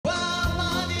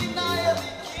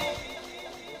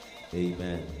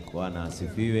Amen. Bwana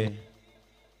asifiwe.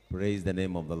 Praise the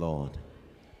name of the Lord.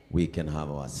 We can have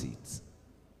our seats.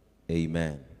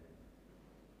 Amen.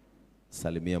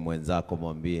 Salimia mwenzako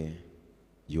mwambie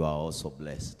you are also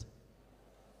blessed.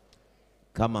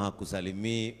 Kama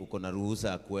hakusalimii uko na ruhusa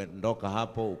ya kuondoka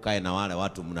hapo ukae na wale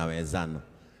watu mnawezana.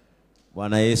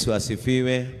 Bwana Yesu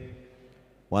asifiwe.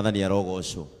 Bwana ni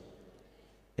arogosho.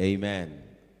 Amen.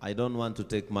 I don't want to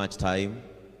take much time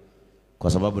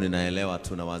kwa sababu ninaelewa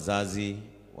tuna wazazi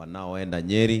wanaoenda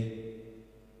Nyeri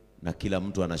na kila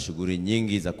mtu ana shughuli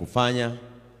nyingi za kufanya,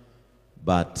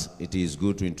 but it is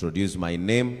good to introduce my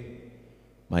name.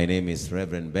 My name is Rev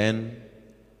Ben,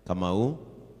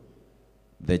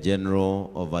 the General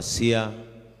Overseer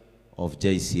of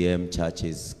JCM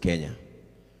Churches Kenya.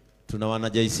 Tuna wana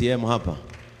JCM hapa.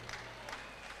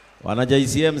 Wana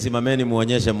JCM simameni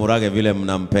muonyeshe Murage vile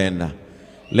mnampenda.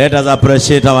 Let us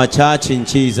appreciate our church in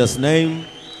Jesus' name.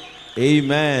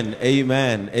 Amen,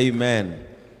 amen, amen.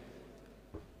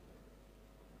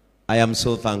 I am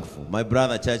so thankful. My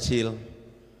brother Churchill,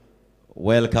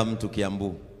 welcome to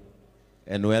Kiambu.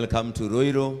 And welcome to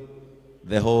Ruiru,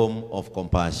 the home of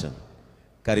compassion.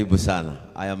 Karibu sana.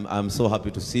 I'm so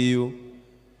happy to see you.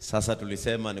 Sasa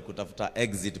tulisema ni kutafuta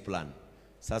exit plan.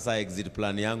 Sasa exit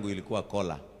plan yangu ilikuwa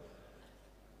Kola.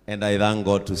 And I thank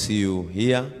God to see you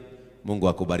here. Mungu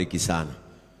akubariki sana.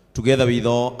 Together with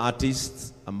all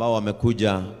artists ambao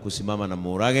wamekuja kusimama na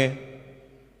Murage,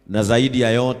 na zaidi ya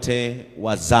yote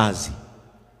wazazi.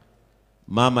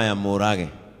 Mama ya Murage.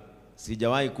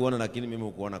 Sijawahi kuona lakini mimi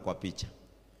hukuona kwa picha.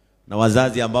 Na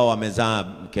wazazi ambao wamezaa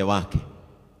mke wake.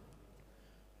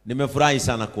 Nimefurahi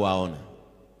sana kuwaona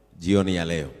jioni ya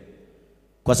leo.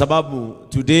 Kwa sababu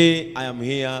today I am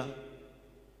here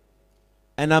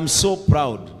and I'm so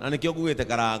proud. Na nikioguete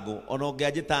karago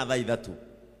onongeajita thaa ithatu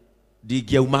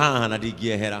ndingiauma haha na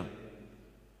ndingiehera.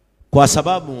 Kwa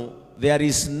sababu there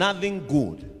is nothing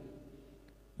good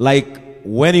like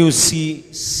when you see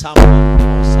someone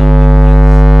or something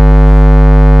else.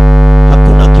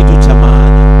 Hakuna kitu cha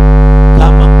maana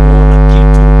kama kuona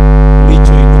kitu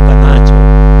ulichoinuka nacho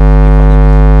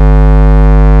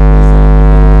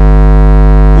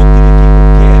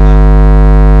ukikikera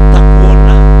na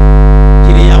kuona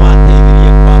kile ya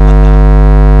wateithirie kwa bata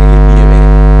ilithie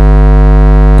wega.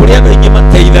 Kuri andu aingi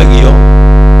mateithagio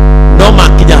no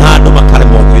makinya handu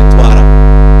makaremwo gwitwara.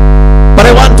 But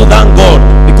I want to thank God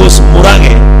because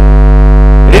Murage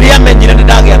riria amenyire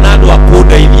ndagĩa na andu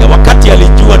akundeithia wakati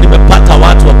alijua nimepata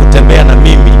watu wa kutembea na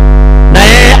mimi, na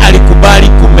yeye alikubali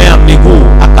kumea miguu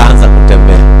akaanza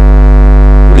kutembea.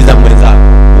 Uliza mwenzako,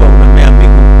 wewe unamea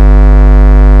miguu?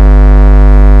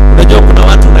 Unajua kuna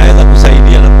watu unaweza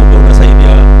kusaidia na kumbe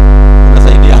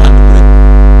unasaidia handu kule.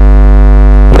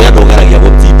 Kuria ndogaragia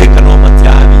gutindika no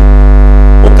matiabi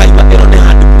ukaiba ero ne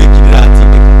handu kule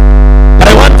kidiratindika. But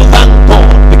I want to thank God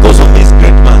because of this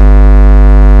great man.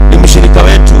 Ni mshirika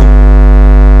wetu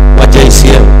wa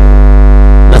JCM.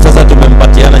 Na sasa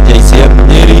tumempatiana JCM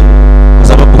Nyeri kwa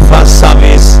sababu first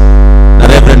service na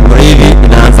Reverend Murithi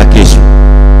inaanza kesho.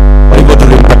 Kwa hivyo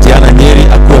tulimpatiana Nyeri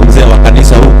akuwe mzee wa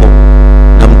kanisa huko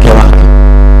na mke wake.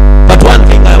 But one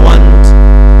thing I want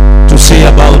to say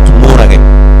about Murage,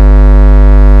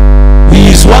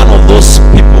 he is one of those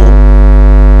people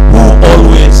who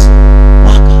always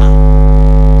work hard.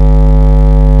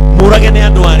 Murage ni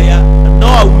andu aria no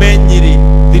aumenyiri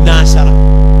thinashara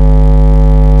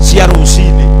cia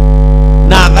rucini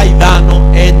na thaa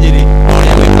ithano enyiri.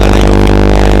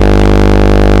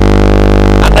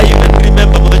 And I even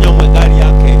remember muthenya umwe ngari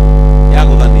yake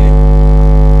yaguthanire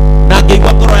na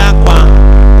ngĩigua ngoro yakwa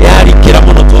yarikĩra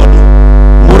mũno tondu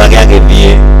Murage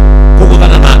agĩthiĩ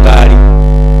kũguthana na ngari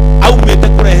aumĩte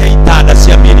kũrehe itanda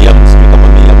cia Miriam, sijui kama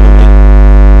Miriam mũme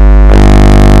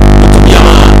mũtumia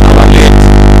wa our late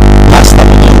pastor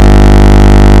Muthoni.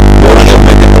 Murage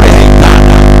umete kũrehe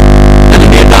itanda na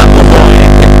nĩnenda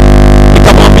ngũhoete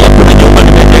nikamwambia kuna nyumba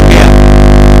nimejengea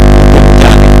huko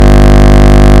mjane,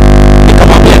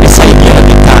 nikamwambia nisaidie na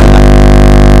vitanda,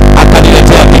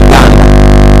 akaniletea vitanda.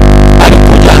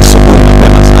 Alikuja asubuhi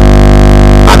mapema sana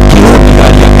akirudi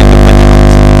gari yake ikafanya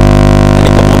kazi.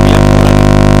 Nikamwambia Murage,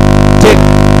 take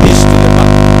this to the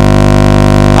bank.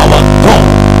 Our God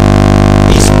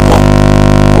is God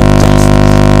of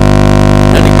justice.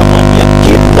 Na nikamwambia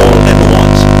keep hold and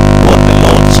watch what the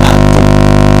Lord shall do.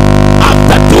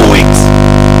 After 2 weeks,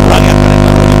 Murage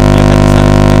akaleta rudi kuja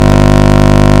kanisani.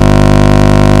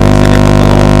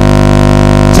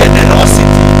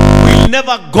 Generosity will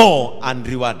never go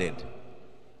unrewarded.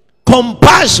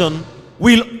 Compassion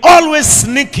will always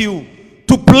sneak you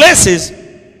to places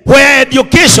where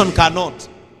education cannot.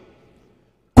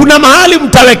 Kuna mahali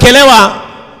mtawekelewa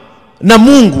na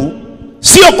Mungu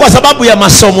sio kwa sababu ya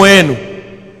masomo yenu,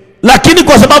 lakini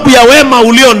kwa sababu ya wema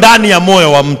ulio ndani ya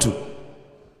moyo wa mtu.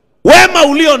 Wema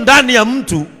ulio ndani ya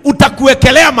mtu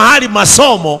utakuwekelea mahali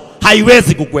masomo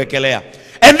haiwezi kukuwekelea.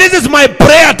 And this is my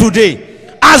prayer today.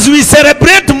 As we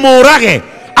celebrate Murage,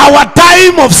 our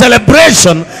time of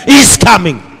celebration is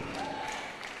coming.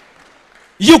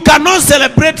 You cannot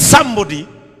celebrate somebody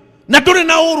na turi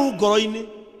na uru ngoro-ini,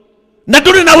 na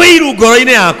turi na wiru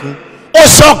ngoro-ini yaku,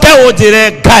 ucoke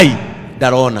unjire Ngai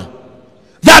ndarona.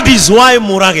 That is why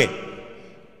Murage,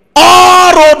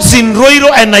 all roads in Ruiru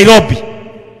and Nairobi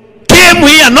came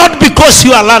here not because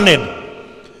you are learned,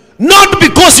 not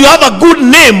because you have a good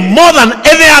name more than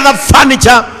any other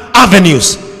furniture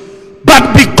avenues,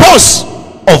 but because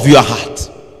of your heart.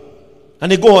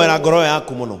 And go ngoro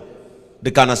yaku muno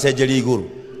ndikanacenjeria iguru.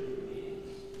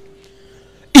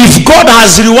 If God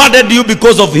has rewarded you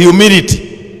because of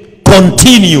humility,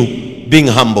 continue being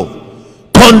humble.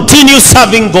 Continue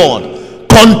serving God.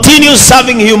 Continue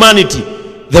serving humanity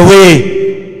the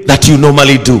way that you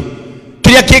normally do.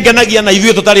 Kiria kingenagia na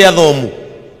ithuĩ tutari athomu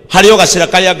hari ogacira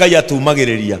karia Ngai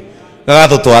atumagiriria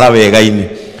gagatutwara wega-ini.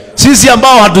 Sisi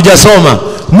ambao hatujasoma,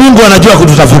 Mungu anajua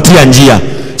kututafutia njia.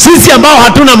 Sisi ambao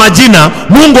hatuna majina,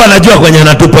 Mungu anajua kwenye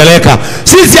anatupeleka.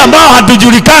 Sisi ambao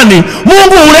hatujulikani,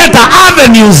 Mungu huleta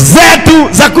avenues zetu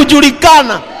za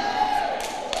kujulikana.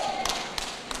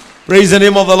 Praise the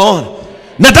name of the Lord.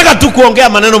 Nataka tu kuongea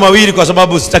maneno mawili kwa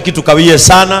sababu sitaki tukawie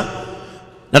sana.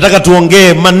 Nataka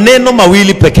tuongee maneno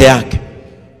mawili peke yake.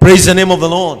 Praise the name of the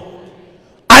Lord.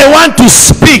 I want to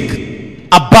speak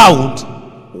about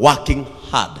working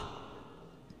hard.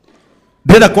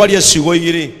 Ndenda kwaria ciugo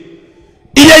igiri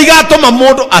iria igatuma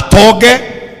mundu atonge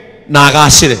na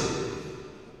agacire.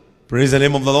 Praise the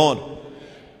name of the Lord.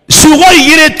 Ciugo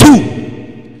igiri tu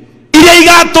iria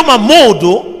igatuma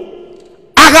mundu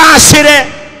agacire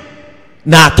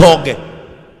na atonge.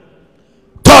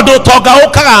 Todo toga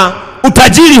ukaga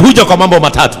utajiri huja kwa mambo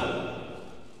matatu.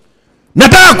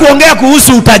 Nataka kuongea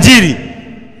kuhusu utajiri.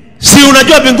 Si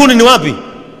unajua mbinguni ni wapi?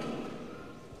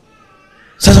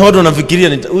 Sasa watu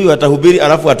wanafikiria huyu atahubiri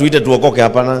alafu atuite tuokoke.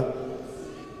 Hapana.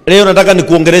 Leo nataka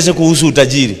nikuongeleshe kuhusu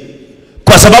utajiri,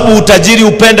 kwa sababu utajiri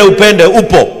upende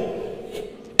upo.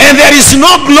 And there is no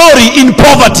glory in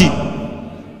poverty.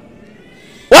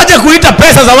 Waje kuita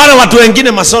pesa za wale watu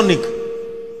wengine masonic.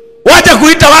 Waje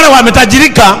kuita wale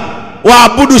wametajirika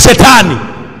waabudu shetani.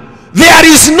 There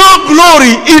is no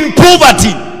glory in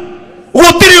poverty.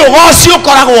 Gutiri ugocio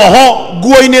koragwo ho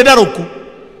nguo-ini ndaruku.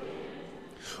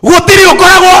 Gutiri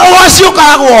ugocio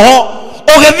koragwo ho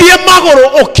ogethie maguru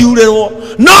ukiurerwo.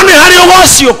 No ni hari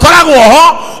ugocio koragwo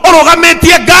ho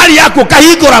urugametie ngari yaku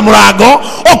kahingura murango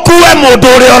ukuwe mundu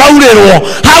uri uraurerwo.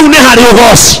 Hau ni hari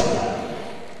ugocio.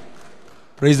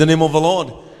 Praise the name of the Lord.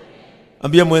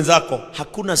 Ambia mwenzako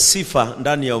hakuna sifa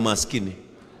ndani ya umaskini.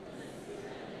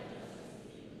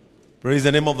 Praise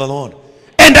the name of the Lord.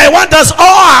 And I want us,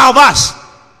 all of us,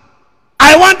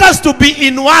 I want us to be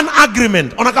in one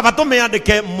agreement. Onakabatome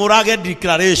yandike Murage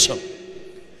declaration.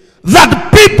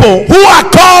 That people who are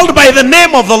called by the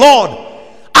name of the Lord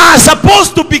are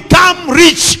supposed to become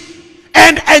rich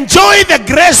and enjoy the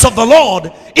grace of the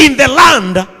Lord in the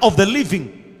land of the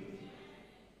living.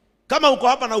 Kama uko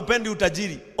hapa na upendi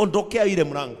utajiri, ondokea ile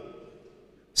mlango.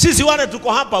 Sisi wale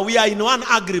tuko hapa, we are in one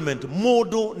agreement.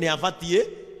 Mundu ni afatie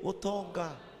utonga.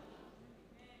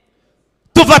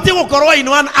 Tufatie ukorwa in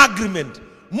one agreement.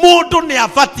 Mundu ni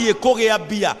afatie kugea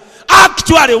bia.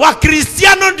 Actually, wa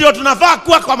Kristiano ndio tunafaa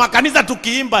kuwa kwa makanisa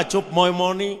tukiimba chop my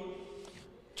money,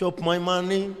 chop my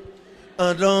money,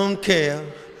 I don't care,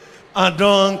 I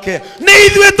don't care. Ni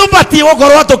ithuĩ tubatie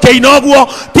gukorwo tukiina ũguo,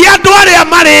 ti andũ arĩa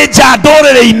marĩ nja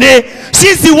ndũrĩrĩ-inĩ.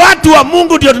 Sisi watu wa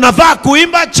Mungu ndio tunafaa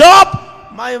kuimba chop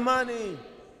my money.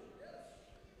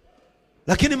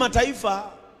 Lakini mataifa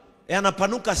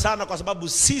yanapanuka sana kwa sababu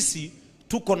sisi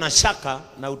tuko na shaka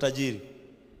na utajiri.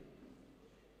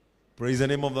 Praise the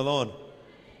name of the Lord.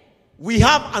 We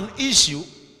have an issue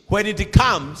when it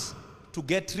comes to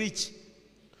get rich.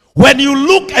 When you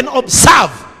look and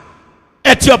observe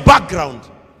at your background,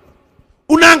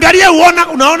 unaangalia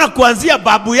unaona kuanzia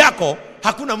babu yako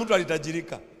hakuna mtu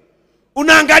alitajirika.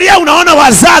 Unaangalia unaona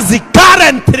wazazi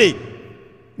currently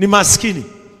ni maskini.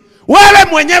 Wewe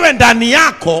mwenyewe ndani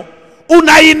yako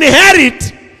una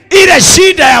inherit ile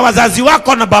shida ya wazazi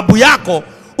wako na babu yako.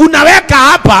 Unaweka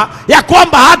hapa ya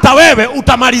kwamba hata wewe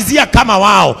utamalizia kama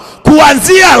wao.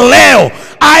 Kuanzia leo,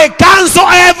 I cancel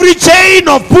every chain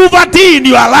of poverty in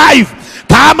your life.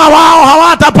 Kama wao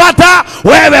hawatapata,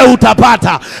 wewe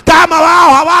utapata. Kama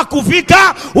wao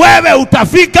hawakufika, wewe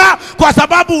utafika, kwa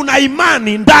sababu una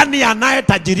imani ndani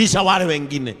anayetajirisha wale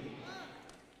wengine.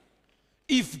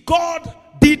 If God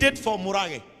did it for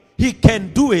Murage, He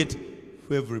can do it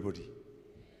for everybody.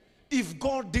 If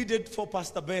God did it for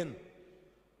Pastor Ben,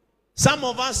 some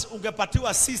of us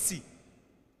ungepatiwa sisi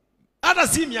hata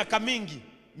si miaka mingi,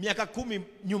 miaka 10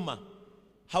 nyuma,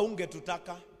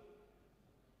 haungetutaka.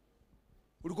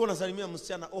 Ulikuwa unasalimia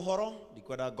msichana uhoro,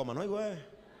 ndikwenda ngoma no iwe.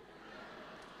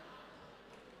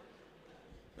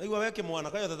 No iwe weke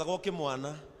mwana, kayo tetagwo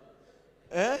kimwana.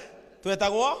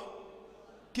 Twetagwo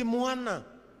kimwana.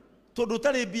 Tondu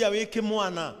utari bia wi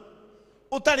kimwana.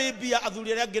 Utari bia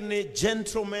athuri aria angi ni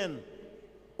gentlemen.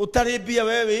 Utari bia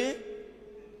wewe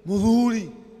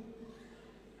muthuri.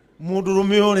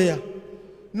 Mundurume uria.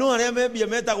 No aria mebia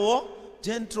metagwo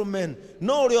gentlemen.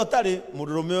 No uria utari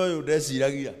mundurume uyu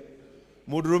ndeciragia.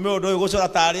 Mundurume uyu ndoy gucora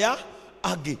taria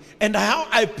agi. And how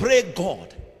I pray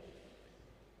God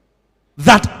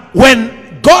that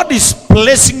when God is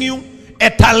placing you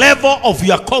at a level of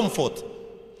your comfort,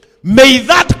 may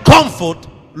that comfort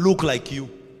look like you.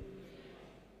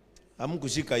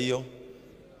 Amukushika hiyo.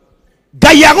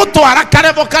 Ngai agutwara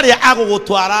karevo karia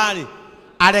agugutwara ri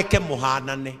areke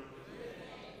muhanane.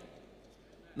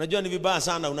 Unajua ni vibaya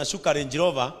sana unashuka Range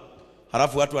Rover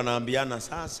halafu watu wanaambiana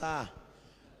sasa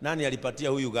nani alipatia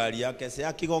huyu gari yake? Sasa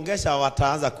akigongesha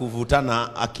wataanza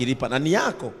kuvutana akilipa na ni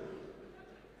yako.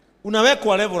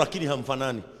 Unawekwa level lakini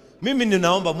hamfanani. Mimi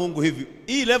ninaomba Mungu hivi,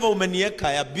 hii level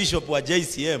umeniweka ya bishop wa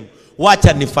JCM,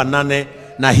 wacha nifanane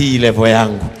na hii level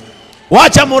yangu.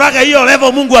 Wacha Murage hiyo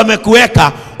level Mungu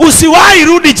amekuweka, usiwahi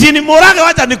rudi chini. Murage,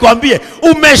 wacha nikwambie,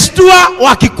 umeshtua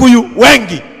Wakikuyu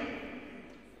wengi.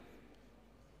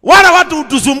 Wala watu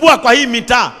utusumbua kwa hii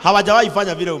mitaa hawajawahi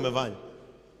fanya vile umefanya.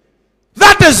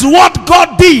 That is what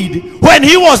God did when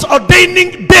He was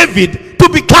ordaining David to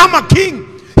become a king.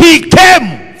 He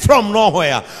came from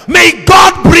nowhere. May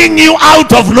God bring you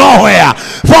out of nowhere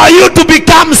for you to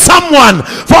become someone,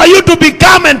 for you to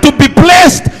become and to be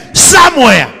placed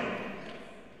somewhere.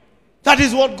 That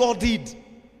is what God did.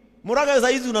 Murage, saa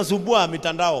hizi unasumbua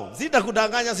mitandao.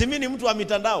 Sitakudanganya, si mimi ni mtu wa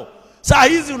mitandao. Saa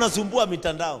hizi unasumbua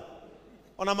mitandao.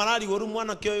 Ona marari woru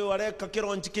mwana kioyo areka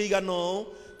kironchi kiigano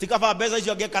tikaba beza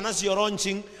icio angekana cio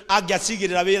launching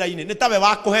angiacigirira wira-ini nitawe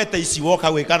wakuhete ici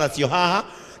woka gwikana cio haha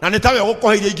na nitawe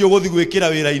gukoheire ingi uguthi gwikira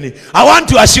wira-ini. I want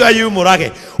to assure you,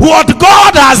 Murage, what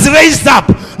God has raised up,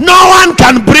 no one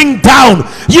can bring down.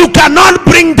 You cannot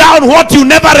bring down what you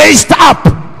never raised up.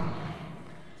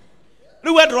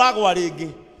 Riu wendo wagwa ringi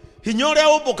hinya uria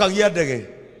umbukagia ndege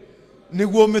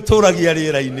niguo mituragia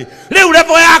rira-ini. Riu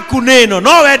level yaku nino,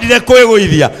 no wendire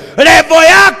kwiguithia. Level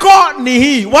yako ni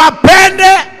hii,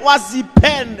 wapende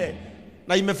wasipende,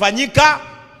 na imefanyika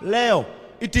leo.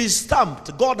 It is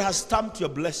stamped. God has stamped your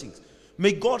blessings.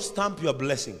 May God stamp your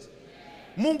blessings.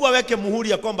 Mungu aweke muhuri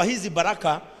ya kwamba hizi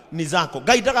baraka ni zako.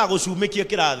 Ngai ndagagucumikie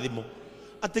kirathimo.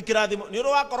 Ati kirathimo ni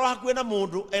ro wakorwo hakuwe na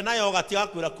mundu enayo gati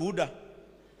gakwira kuda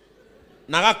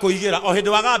na gakuigira o hindi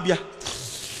wagambia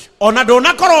ona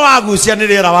ndunakorwo wagucia ni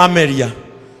rira wa meria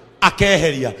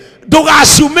akeheria.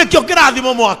 Ndugacumikio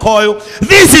kirathimo mwaka uyu.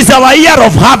 This is our year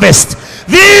of harvest.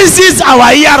 This is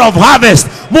our year of harvest.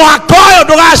 Mwaka uyu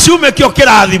ndugacumikio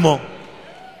kirathimo.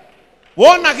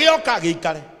 Wona gioka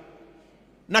giikare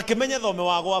na kimenye thome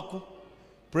wa gwaku.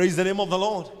 Praise the name of the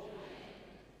Lord.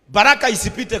 Baraka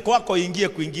isipite kwako ingie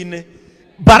kwingine.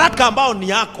 Baraka ambao ni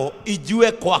yako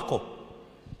ijue kwako.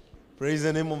 Praise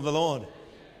the name of the Lord.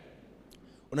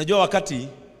 Unajua wakati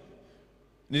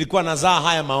nilikuwa nazaa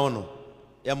haya maono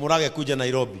ya Murage kuja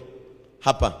Nairobi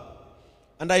hapa,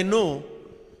 and I know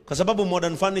kwa sababu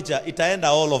modern furniture itaenda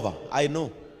all over. I know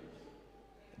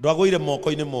ndwagoire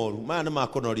moko-ini moru maya ni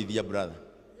makonorithia brother,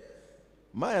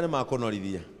 maya ni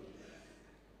makonorithia.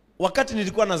 Wakati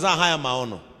nilikuwa nazaa haya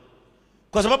maono,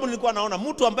 kwa sababu nilikuwa naona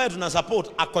mtu ambaye tuna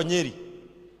support akonyeri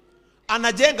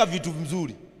anajenga vitu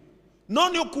vizuri, no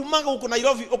ni ukumanga huko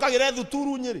Nairobi ukagire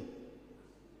thuturu Nyeri.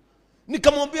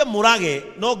 Nikamwambia Murage,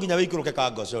 no nginya wikuruke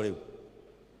kangoco riu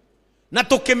na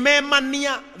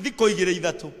tukimemania thiko igire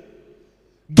ithatu.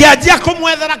 Ngianjia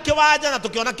kumwethera kiwanja na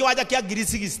tukiona kiwanja kia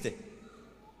 60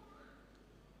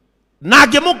 na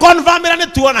ngimukonfirmira ni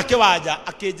tuona kiwanja.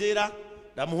 Akinjira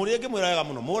ndamuhurie ngimwira wega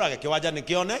muno, Murage kiwanja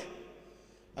nikione.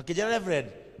 Akinjira Rev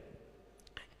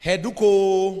he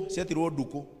nduku ciatirwo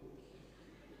nduku,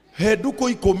 he nduku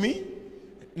 10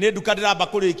 ni nduka ndiramba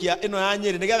kurikia ino ya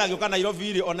Nyeri nigetha ngioka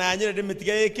Nairobi ri ona ya Nyeri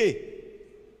ndimitige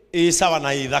iki sawa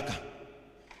na ithaka.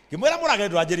 Kimwira Murage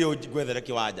ndwanjiri gwethere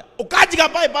kiwanja ukanjiga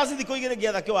bypass thiko igire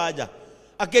ngietha kiwanja.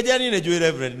 Akinjira ni njui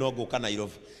Rev no nguka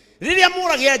Nairobi. Riria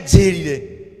Murage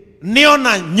anjirire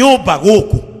niona nyumba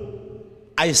guku,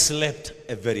 I slept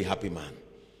a very happy man.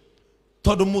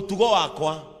 Tondu mutugo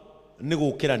wakwa ni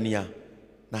gukirania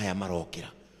na aya marokira.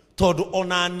 Todo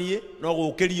onanie no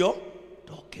gukirio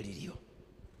ndokiririo.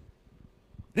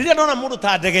 Riria ndona mundu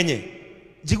ta ndegenye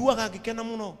njiguaga ngikena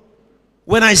muno.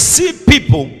 When I see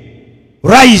people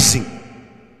rising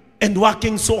and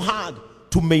working so hard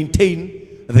to maintain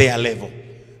their level.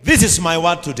 This is my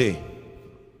word today.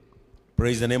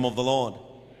 Praise the name of the Lord.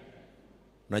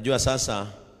 Najua sasa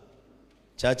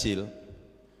Churchill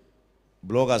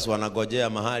bloggers wanagojea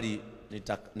mahali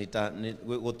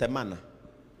gutemana.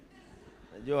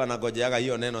 Najua wanagojeaga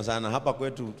hiyo neno sana. Hapa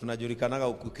kwetu tunajulikanaga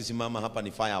ukisimama hapa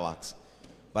ni fireworks.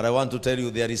 But I want to tell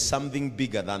you there is something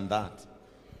bigger than that.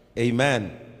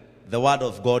 Amen. The word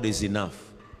of God is enough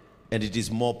and it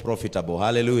is more profitable.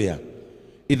 Hallelujah.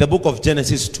 In the book of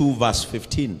Genesis 2 verse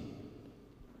 15.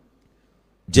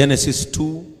 Genesis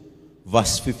 2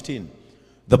 verse 15.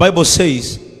 The Bible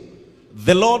says,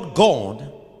 the Lord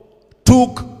God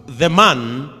took the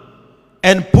man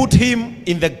and put him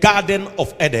in the garden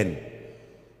of Eden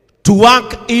to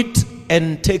work it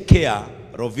and take care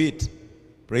of it.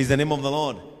 Praise the name of the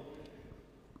Lord.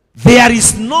 There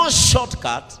is no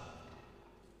shortcut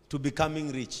to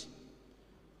becoming rich.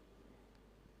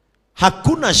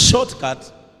 Hakuna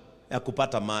shortcut ya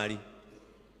kupata mali.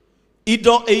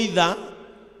 Ido either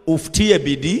uftie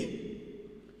bidii,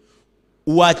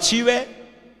 uachiwe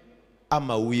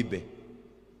ama uibe.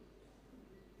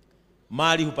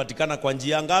 Mali hupatikana kwa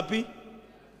njia ngapi?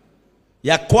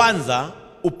 Ya kwanza,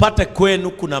 upate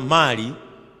kwenu kuna mali,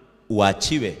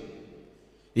 uachiwe.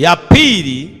 Ya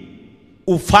pili,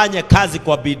 ufanye kazi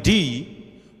kwa bidii,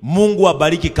 Mungu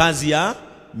abariki kazi ya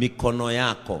mikono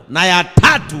yako. Na ya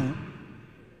tatu,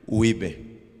 uibe.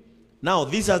 Now,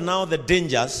 these are now the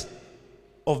dangers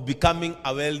of becoming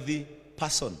a wealthy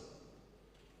person.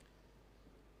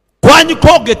 Kwani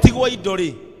kogetigwa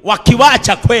idori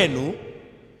wakiwacha kwenu,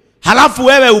 halafu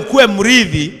wewe ukue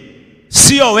mrithi,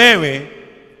 sio wewe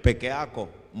peke yako,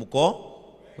 mko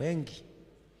wengi.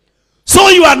 So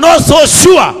you are not so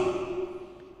sure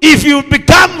if you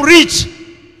become rich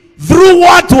through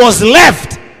what was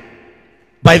left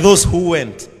by those who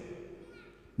went.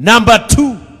 Number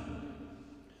 2,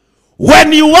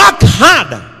 when you work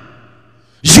hard,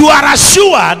 you are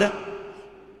assured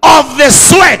of the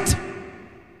sweat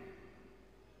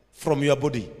from your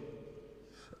body.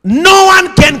 No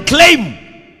one can claim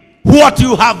what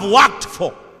you have worked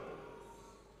for.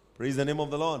 Praise the name of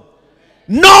the Lord.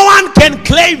 No one can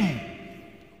claim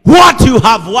what you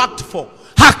have worked for.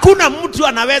 Hakuna mtu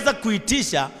anaweza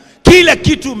kuitisha kile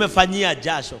kitu umefanyia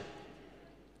jasho.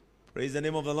 Praise the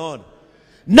name of the Lord.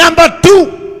 Number 2,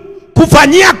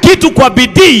 kufanyia kitu kwa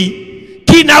bidii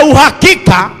kina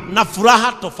uhakika na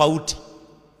furaha tofauti.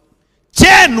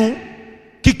 Chenu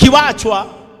kikiwachwa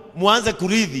muanze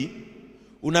kurithi,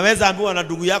 unaweza ambiwa na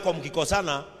ndugu yako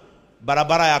mkikosana,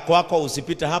 barabara ya kwako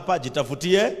usipite hapa,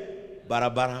 jitafutie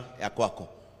barabara ya kwako.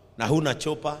 Na huna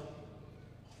chopa.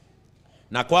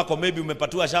 Na kwako maybe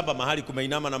umepatiwa shamba mahali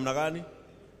kumeinama namna gani?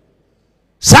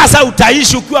 Sasa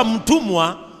utaishi ukiwa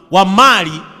mtumwa wa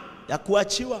mali ya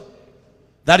kuachiwa.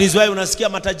 That is why unasikia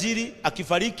matajiri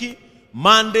akifariki,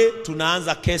 Monday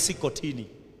tunaanza kesi kotini,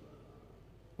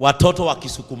 watoto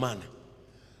wakisukumana.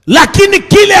 Lakini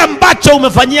kile ambacho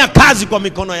umefanyia kazi kwa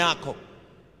mikono yako,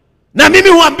 na mimi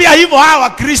huambia hivyo hawa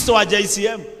Kristo wa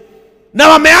JCM, na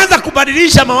wameanza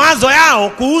kubadilisha mawazo yao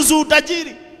kuhusu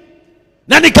utajiri.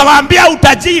 Na nikawaambia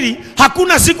utajiri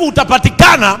hakuna siku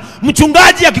utapatikana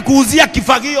mchungaji akikuuzia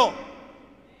kifagio.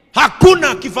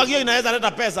 Hakuna kifagio inaweza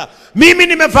leta pesa. Mimi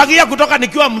nimefagia kutoka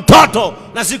nikiwa mtoto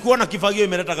na sikuona kifagio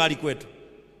imeleta gari kwetu.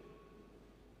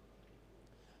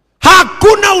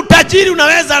 Hakuna utajiri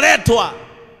unaweza letwa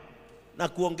na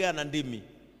kuongea na ndimi.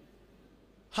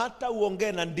 Hata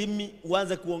uongee na ndimi,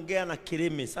 uanze kuongea na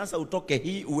kirimi. Sasa utoke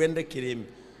hii uende kirimi.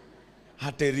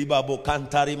 Hate ribabo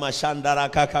kantari mashandara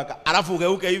kakaka. Alafu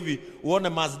ugeuke hivi uone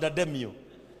Mazda Demio.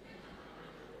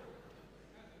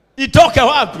 Itoke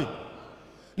wapi?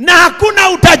 Na hakuna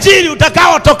utajiri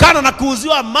utakao tokana na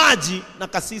kuuziwa maji na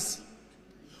kasisi.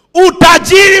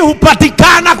 Utajiri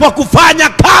hupatikana kwa kufanya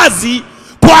kazi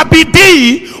kwa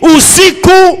bidii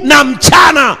usiku na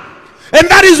mchana. And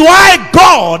that is why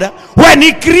God, when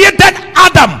he created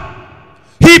Adam,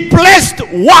 he placed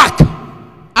work.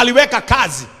 Aliweka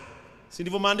kazi. Si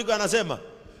ndivyo maandiko yanasema?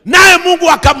 Naye Mungu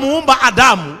akamuumba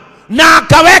Adamu na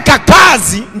akaweka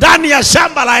kazi ndani ya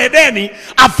shamba la Edeni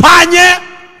afanye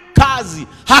kazi.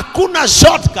 Hakuna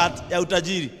shortcut ya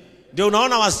utajiri. Ndio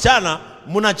unaona wasichana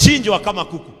mnachinjwa kama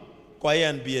kuku kwa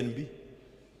Airbnb.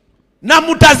 Na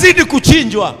mtazidi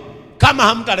kuchinjwa kama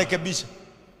hamtarekebisha.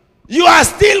 You are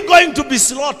still going to be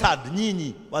slaughtered,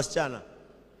 nyinyi wasichana.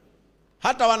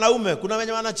 Hata wanaume kuna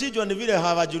wenye wanachinjwa ni vile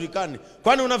hawajulikani.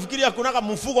 Kwani unafikiria kunaka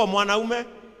mfugo mwanaume?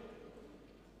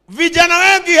 Vijana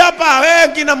wengi hapa,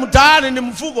 wengi na mtaani ni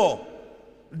mfugo.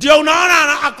 Ndio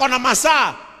unaona ako na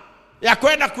masaa ya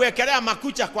kwenda kuwekelea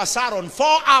makucha kwa salon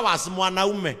 4 hours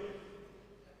mwanaume.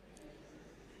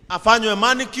 Afanywe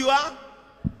manicure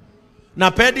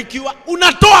na pedicure.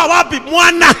 Unatoa wapi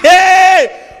mwana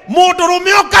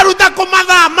mudurume okaruta ko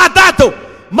mathaa matatu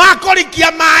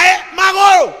makorikia mae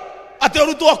magoro ati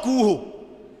urutwa kuhu?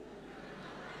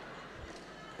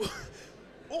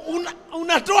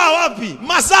 Unatoa wapi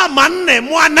masaa 4?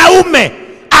 Mwanaume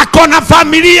akona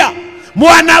familia,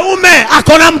 mwanaume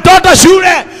akona mtoto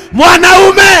shule,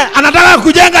 mwanaume anataka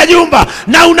kujenga nyumba,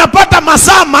 na unapata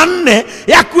masaa 4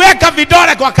 ya kuweka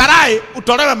vidole kwa karai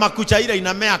utolewe makucha ile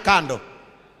inamea kando.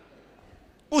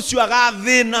 Usiwaga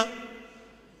thina.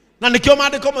 Na nikio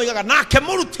maandiko moigaga nake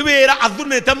muruti wira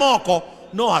athunite moko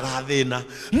no agathina.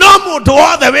 No mundu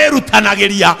wothe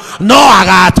wirutanagiria no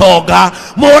agatonga.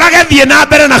 Murage thie na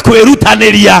mbere na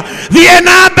kwirutaniria, thie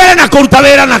na mbere na kuruta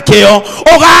wira na kio,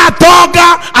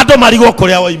 ugatonga andu marigwo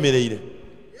kuria waimirire.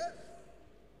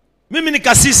 Mimi ni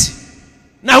kasisi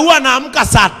na huwa naamka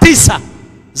saa 9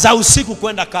 za usiku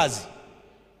kwenda kazi.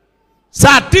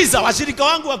 Saa 9 washirika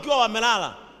wangu wakiwa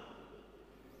wamelala,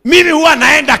 mimi huwa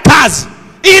naenda kazi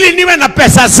ili niwe na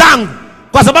pesa zangu,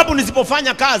 kwa sababu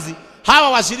nisipofanya kazi hawa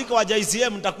washirika wa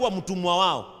JCM nitakuwa mtumwa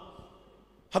wao.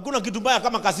 Hakuna kitu mbaya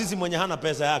kama kasisi mwenye hana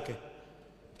pesa yake.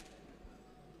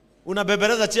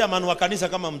 Unabebeleza chairman wa kanisa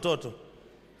kama mtoto.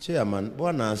 Chairman,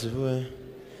 Bwana asifiwe.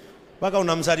 Baka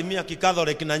unamsalimia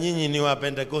kikatholiki na nyinyi ni wa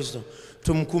Pentekosto.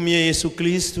 Tumkumie Yesu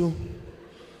Kristo.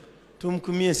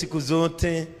 Tumkumie siku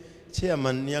zote.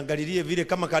 Chairman, niangalilie vile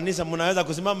kama kanisa mnaweza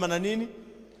kusimama na nini?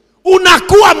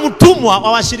 Unakuwa mtumwa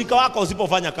wa washirika wako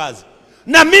usipofanya kazi.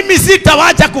 Na mimi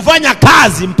sitawacha kufanya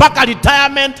kazi mpaka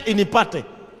retirement inipate.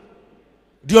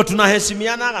 Ndio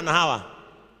tunaheshimiana na hawa.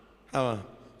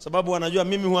 Sababu wanajua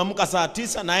mimi huamka saa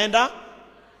 9 naenda.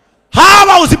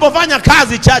 Hawa usipofanya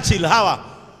kazi Churchill, hawa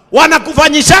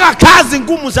wanakufanyisha kazi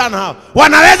ngumu sana hawa.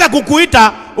 Wanaweza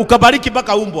kukuita ukabariki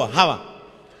mpaka umbwa hawa.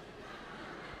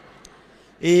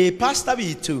 Pastor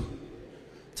bitu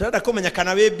turenda kumenya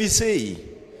kana we BC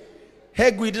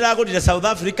hegu idirago South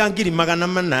Africa ngiri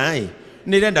 800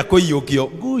 nirenda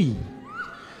kuiyukio ngui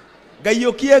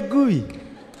ngaiyokie ngui.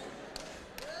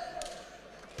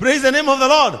 Praise the name of the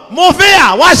Lord.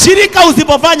 Mofea washirika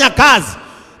usipofanya kazi,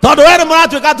 todo wewe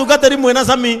mnatweka tugateri mwena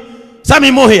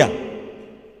sami mohia,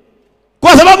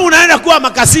 kwa sababu unaenda kuwa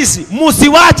makasisi.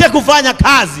 Msiwache kufanya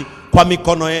kazi kwa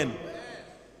mikono yenu,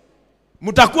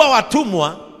 mtakuwa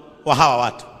watumwa wa hawa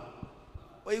watu.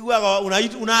 Wewe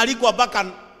unaalikwa mpaka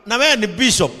na wewe ni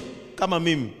bishop kama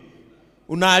mimi,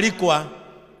 unaalikwa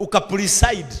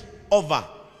ukapreside over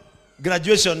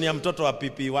graduation ya mtoto wa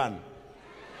PP1.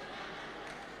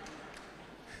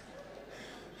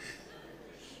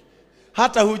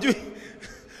 Hata hujui,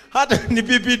 hata ni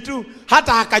PP2,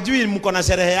 hata hakajui mko na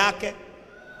sherehe yake.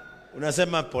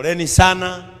 Unasema poleni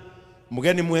sana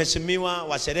mgeni mheshimiwa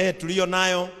wa sherehe tulio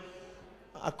nayo,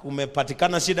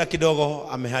 kumepatikana shida kidogo,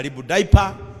 ameharibu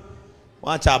diaper,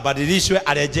 wacha abadilishwe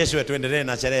arejeshwe tuendelee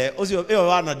na sherehe. Usio hiyo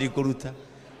wana dikuruta.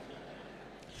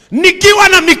 Nikiwa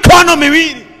na mikono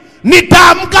miwili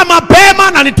nitaamka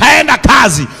mapema na nitaenda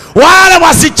kazi. Wale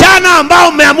wasichana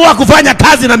ambao mmeamua kufanya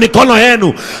kazi na mikono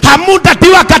yenu,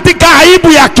 hamutatiwa katika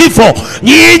aibu ya kifo.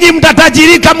 Nyinyi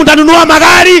mtatajirika, mtanunua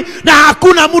magari na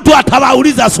hakuna mtu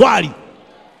atawauliza swali.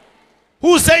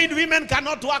 Who said women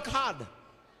cannot work hard?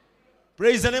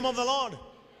 Praise the name of the Lord.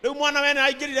 Leo mwana wene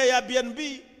aigirire ya BNB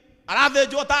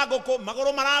arathejwo ta ngoko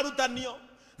magoro mararutanio.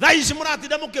 Thaici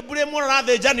muratinde mukibure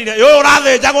murathejanire yo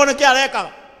urathejagwo ni kiareka.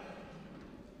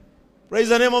 Praise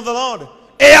the name of the Lord.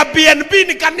 Airbnb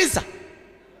ni kanisa.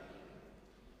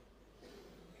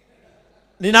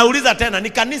 Ninauliza tena, ni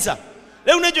kanisa?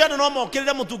 Leo unajua no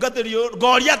mokirira mutungatiri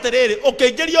ngoria atiriri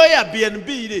ukiingirio Airbnb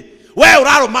ri we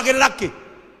urarumagirira ki?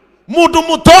 Mundu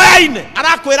mutoyaine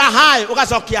arakwira hai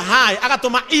ugacokia hai,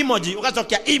 agatuma emoji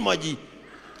ugacokia emoji.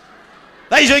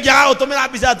 Thaicio ingiaga gutumira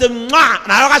mbica ati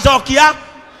na ugacokia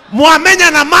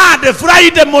mwamenya na made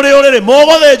Friday muri uriri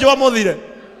muguthijwo muthire.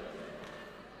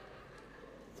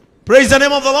 Praise the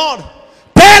name of the Lord.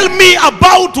 Tell me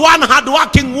about one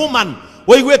hardworking woman.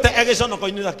 Weigwete egeshono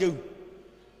koinira kiu.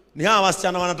 Ni hawa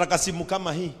wasichana wanataka simu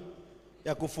kama hii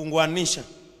ya kufunguanisha.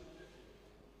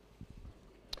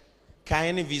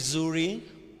 Kaeni vizuri.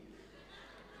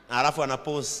 Alafu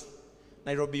anapose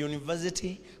Nairobi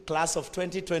University class of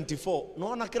 2024.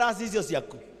 Naona klasi hizo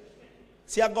siaku.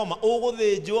 Siagoma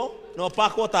uguthijwo no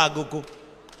pakwo ta nguku.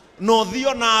 No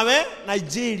thio nawe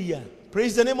Nigeria.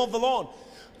 Praise the name of the Lord.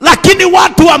 Lakini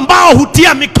watu ambao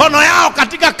hutia mikono yao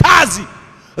katika kazi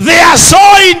They are so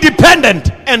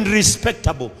independent and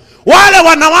respectable. Wale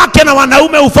wanawake na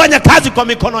wanaume hufanya kazi kwa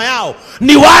mikono yao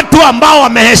ni watu ambao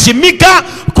wameheshimika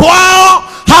kwao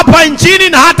hapa nchini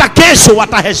na hata kesho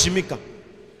wataheshimika.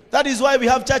 That is why we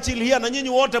have Churchill here, na nyinyi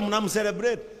wote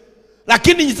mnamcelebrate.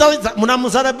 Lakini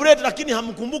mnamcelebrate lakini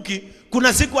hamkumbuki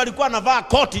kuna siku alikuwa anavaa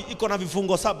koti iko na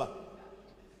vifungo 7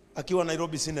 akiwa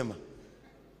Nairobi Cinema.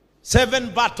 7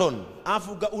 button.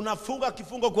 Afuga unafunga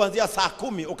kifungo kuanzia saa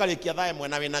 10 ukalekia dhae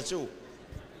mwenawe na show.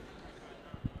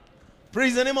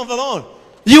 Praise the name of the Lord.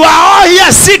 You are all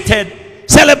here seated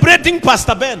celebrating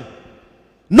Pastor Ben.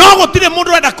 No gutire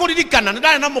mundu enda kuririkana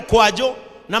ndane na mukwajo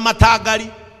na matagari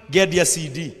gedia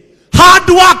CD. Hard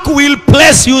work will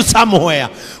place you somewhere.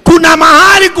 Kuna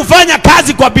mahali kufanya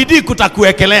kazi kwa bidii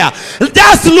kutakuwekelea.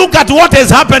 Just look at what is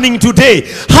happening today.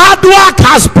 Hard work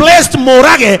has placed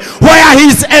Morage where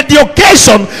his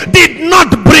education did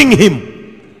not bring him.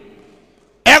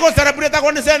 Ego celebrate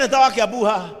kwa ni senator wa Kiambu.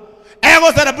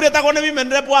 Ego celebrate kwa ni women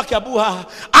rep wa Kiambu.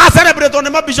 A celebrate ni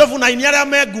mabishofu na ini aria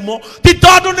megumo. Ti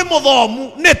tondu ni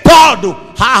muthomu, ni tondu.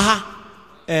 Haha.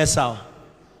 Sawa.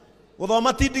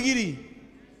 Guthoma ti digiri.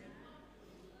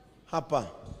 Hapa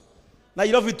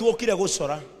Nairobi tuokire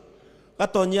gucora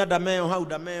gatonyia ndameo hau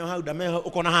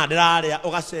ukona handiraria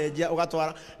ugacenjia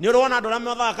ugatwara ni urona andũ arĩa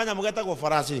mathaa kanyamu getagwo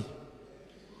farasi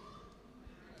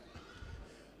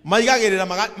maigagĩrĩra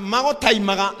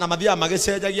magotaimaga na mathiaga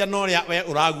magĩcenjagia no rĩa we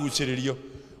ũragucĩrĩrio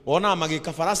ona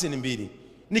magĩka farasi ni mbili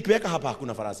nikiweka hapa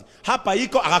hakuna farasi hapa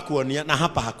iko akakuonia na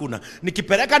hapa hakuna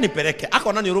nikipeleka nipeleke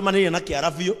akona ni urumanĩrĩe na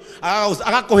Kiarabio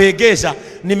akakuhĩngĩca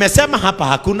nimesema hapa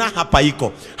hakuna hapa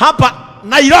iko hapa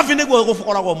Nairobi niguo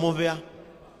gukoragwo muvea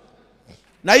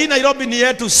na hii Nairobi ni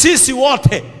yetu sisi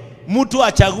wote mtu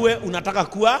achague unataka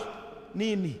kuwa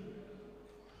nini.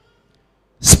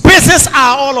 Spaces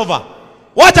are all over.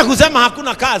 Wacha kusema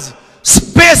hakuna kazi.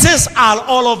 Spaces are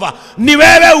all over. Ni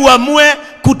wewe uamue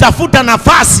kutafuta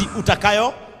nafasi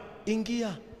utakayo ingia.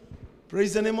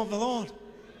 Praise the name of the Lord.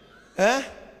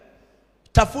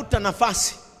 Tafuta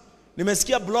nafasi.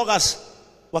 Nimesikia bloggers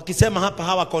wakisema hapa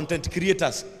hawa content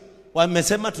creators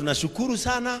wamesema tunashukuru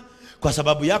sana kwa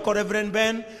sababu yako Rev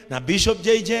Ben na Bishop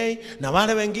JJ na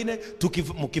wale wengine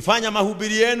mkifanya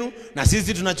mahubiri yenu na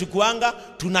sisi tunachukuanga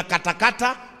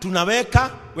tunakatakata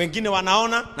tunaweka wengine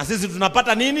wanaona na sisi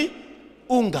tunapata nini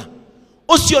unga.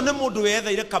 Ucio ni mundu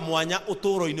wethaire kamwanya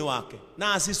uturo-ini wake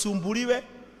na asisumbuliwe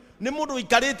ni mundu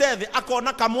ikarite thi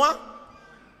akona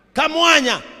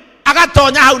kamwanya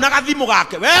agatonya hau na gathimu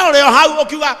gake we uri hau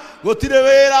ukiuga gutire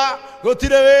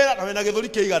wira na wena githuri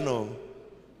kiigano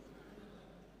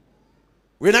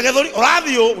wena githuri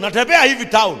urathio unatembea hivi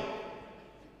town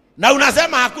na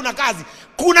unasema hakuna kazi.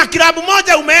 Kuna kilabu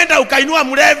moja umeenda ukainua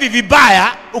mlevi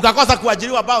vibaya ukakosa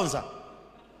kuajiriwa bouncer.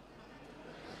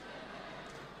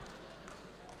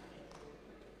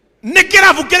 Ni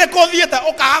kilabu kile kothieta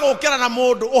ukaga gukira na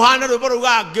mundu uhane rwimbo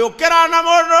ruga ngiukira na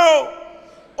mundu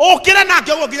ukira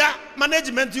nake ugo nginya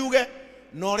management yuge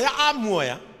no ria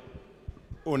amuoya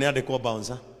one andikwo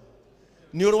bouncer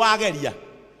ni urwageria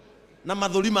na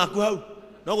mathuri maku hau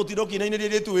no gutindo kinainĩria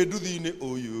ritu we nduthi-inĩ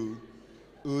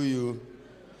uyu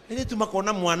ritu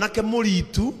makona mwanake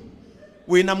muritu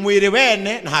wina mwiri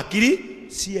wene na hakiri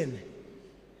ciene.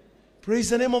 Praise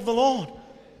the name of the Lord.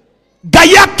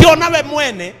 Ngai akiona we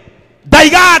mwene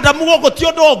ndaiganda mugo ti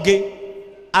undu ungi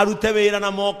arute wira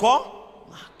na moko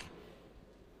make.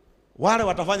 Wale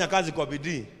watafanya kazi kwa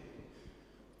bidii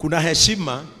kuna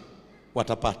heshima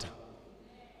watapata.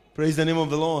 Praise the name of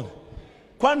the Lord.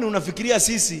 Kwani unafikiria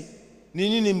sisi ni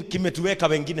nini kimetuweka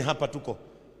wengine hapa tuko?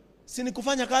 Si ni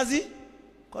kufanya kazi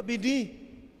kwa bidii.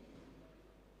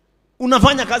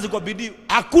 Unafanya kazi kwa bidii,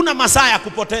 hakuna masaa ya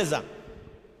kupoteza.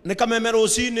 Nikameme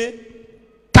rucini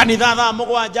kanitha thaa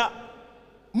 7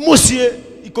 mucie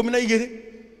 12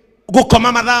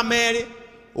 gukoma mathaa 2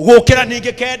 gukira ningi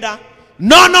 9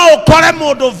 no ukore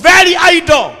mundu very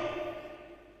idle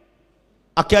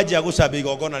akianjia gucambia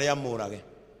igongona ria murage.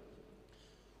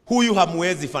 Huyu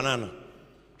hamwezi fanana.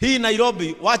 Hii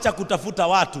Nairobi wacha kutafuta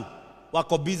watu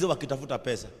wako busy wakitafuta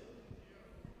pesa.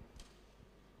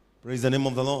 Praise the name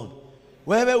of the Lord.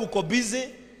 Wewe uko busy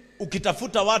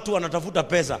ukitafuta watu wanatafuta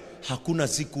pesa, hakuna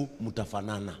siku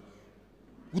mtafanana.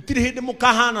 Gutiri hindi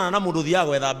mukahana na mundu thiaga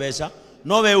gwetha mbeca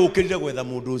no we ukirire gwetha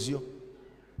mundu ucio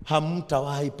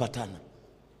hamtawahi patana.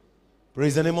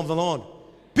 Praise the name of the Lord.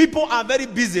 People are very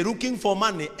busy looking for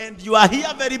money and you are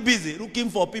here very busy looking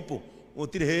for people.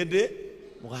 Gutiri hindi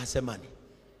mugasemani.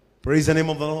 Praise the name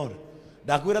of the Lord.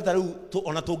 Ndakwira taru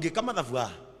ona tungika mathabu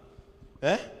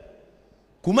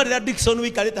kuma rĩrĩa Dickson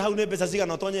wikarĩte hau nĩ mbeca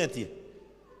cigana ũtonyetie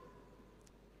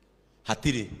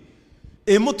hatiri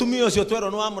Mutumia ucio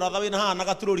twero no amuratha wina haha na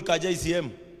gatururi ka JCM.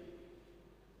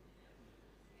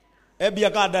 Ebia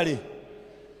kadari.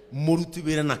 Muruti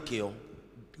wira nakio.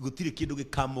 Gutiri kindu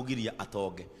gikamugiria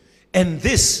atonge. And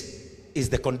this is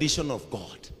the condition of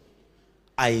God.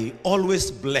 I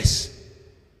always bless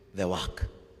the work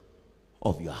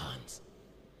of your hands.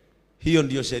 Hiyo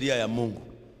ndio sheria ya Mungu.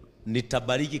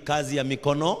 Nitabariki kazi ya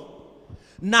mikono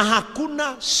na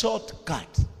hakuna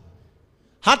shortcut.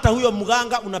 Hata huyo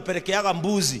mganga unapelekeaga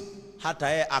mbuzi, hata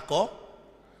yeye ako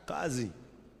kazi.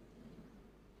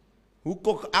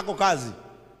 Huko ako kazi.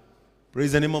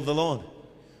 Praise the name of the Lord.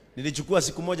 Nilichukua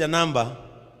siku moja namba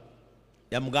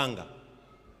ya mganga.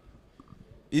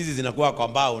 Hizi zinakuwa kwa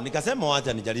mbao. Nikasema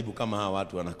wacha nijaribu kama hawa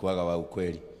watu wanakuaga wa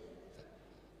ukweli.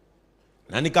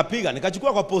 Na nikapiga,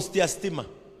 nikachukua kwa posti ya stima.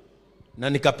 Na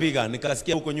nikapiga,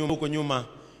 nikasikia huko nyuma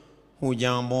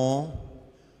hujambo.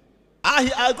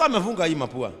 Alikuwa amefunga hii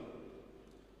mapua.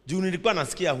 Juu nilikuwa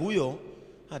nasikia huyo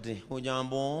hadi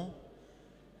hujambo.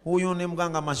 Huyu ni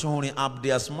mganga mashuhuri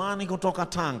Abdi Asmani kutoka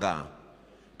Tanga.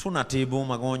 Tunatibu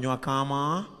magonjwa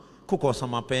kama kukosa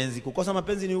mapenzi. Kukosa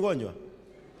mapenzi ni ugonjwa?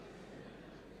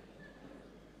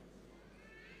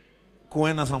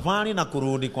 Kuenda safari na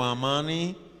kurudi kwa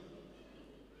amani.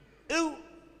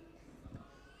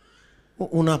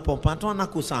 Unapopatwa na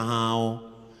kusahau.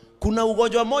 Kuna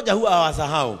ugonjwa moja huwa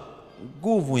hawasahau.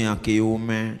 Nguvu ya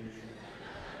kiume.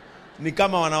 Ni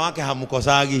kama wanawake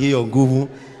hamkosagi hiyo nguvu.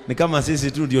 Ni kama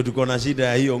sisi tu ndio tuko na shida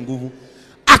ya hiyo nguvu.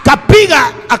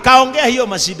 Akapiga, akaongea hiyo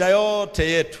mashida yote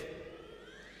yetu.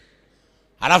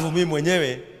 Halafu mimi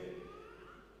mwenyewe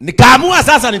nikaamua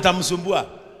sasa nitamsumbua.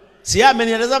 Si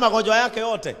amenieleza magonjwa yake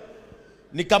yote.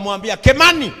 Nikamwambia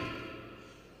Kemani,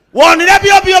 wonire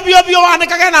bio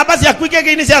wanekage na basi ya kwike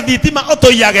gini cia thitima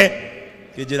otoiyage.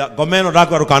 Kijira gomeno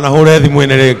ndakwa rukana hore thimu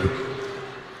ene rengu.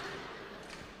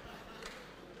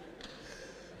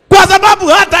 Kwa sababu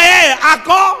hata yeye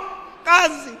ako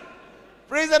kazi.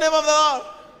 Praise the name of the Lord.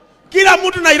 Kila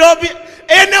mtu Nairobi,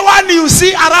 anyone you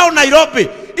see around Nairobi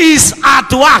is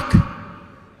at work.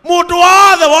 Mtu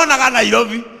wothe wonaga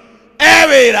Nairobi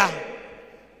ewira.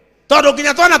 Tondu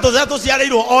kinya twana tuzetu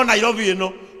ciareirwo o Nairobi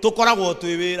ino tukoragwo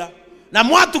twi wira. Na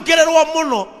mwatukirerwo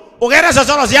muno ugere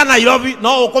cocoro cia Nairobi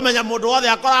no ukumenya mundu wothe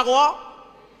akoragwo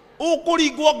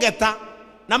ukuringwo ngeta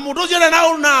na mundu ucio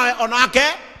na onake.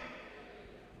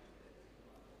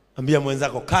 Ambia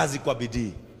mwenzako kazi kwa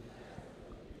bidii.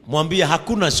 Mwambie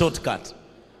hakuna shortcut.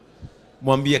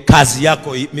 Mwambie kazi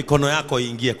yako, mikono yako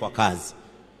iingie kwa kazi.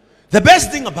 The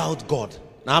best thing about God,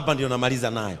 na hapa ndio namaliza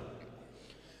nayo.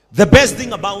 The best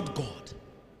thing about God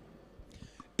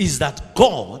is that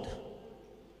God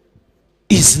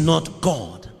is not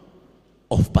God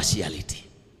of partiality.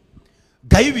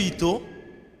 Ngai witũ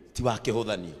ti wa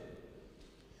kĩhũthanio.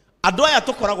 Andũ aya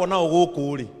tũkoragwo nao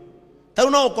gũkũ rĩ. Tau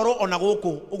no ũkorwo ona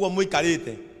gũkũ ũguo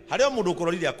mũikarĩte. Harĩa mũndũ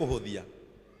ũkororire akũhũthia.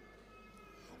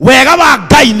 Wega wa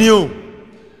Ngai nĩ ũũ.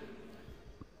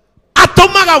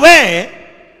 Atũmaga we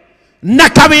na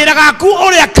kawĩra gaku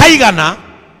ũrĩa kaigana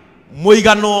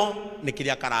mũigano nĩ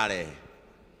kĩrĩa kararehe.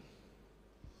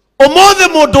 Ũmũthĩ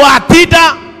mũndũ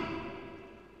atinda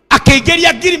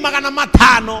akĩingĩria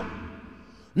 500,000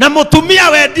 na mũtumia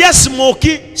wendia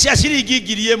smoki cia ciringi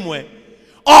 1,000.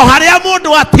 O harĩa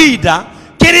mũndũ atinda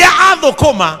kĩrĩa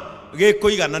athũkũma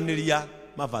gĩkũigananĩria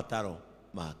mabataro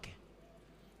make.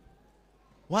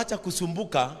 Wacha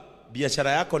kusumbuka,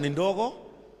 biashara yako ni ndogo,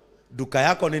 duka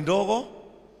yako ni ndogo,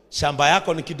 shamba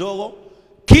yako ni kidogo.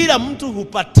 Kila mtu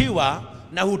hupatiwa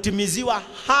na hutimiziwa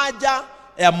haja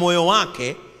ya moyo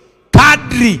wake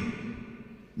kadri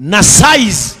na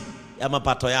size ya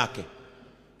mapato yake.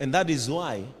 And that is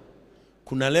why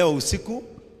kuna leo usiku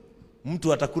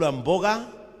mtu atakula mboga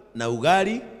na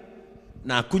ugali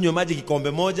na akunywe maji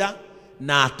kikombe moja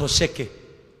na atosheke.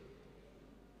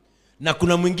 Na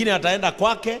kuna mwingine ataenda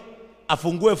kwake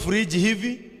afungue friji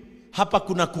hivi, hapa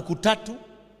kuna kuku 3,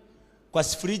 kwa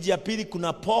friji ya pili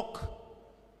kuna pork,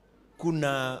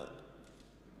 kuna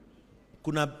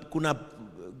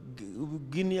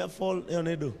guinea fowl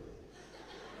yonedo,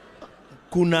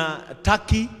 kuna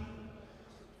turkey,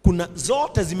 kuna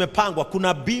zote zimepangwa,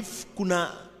 kuna beef,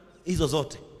 kuna hizo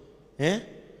zote.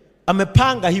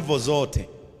 Amepanga hivyo zote.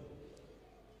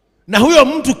 Na huyo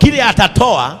mtu kile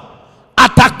atatoa,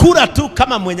 atakula tu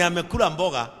kama mwenye amekula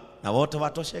mboga na wote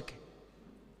watosheke.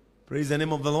 Praise the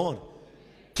name of the Lord.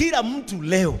 Kila mtu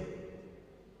leo.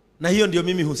 Na hiyo ndio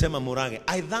mimi husema Murage,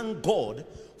 I thank God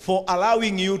for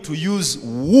allowing you to use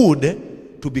wood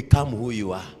to become who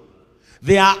you are.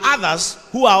 There are others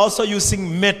who are also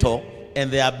using metal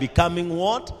and they are becoming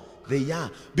what they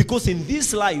are. Because in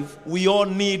this life we all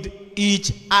need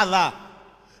each other.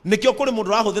 nikio kuri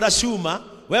mundu rahuthira cuma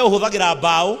we uhuthagira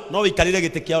mbao no wikarire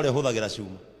giti kia uri uhuthagira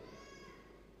cuma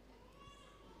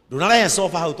ndunare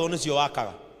sofa hau to nicio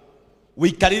wakaga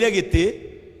wikarire giti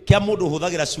kia mundu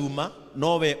uhuthagira cuma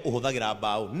no we uhuthagira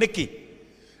mbao niki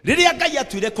riria Ngai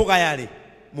atuire kugaya ri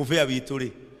muvea witu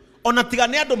ri ona tiga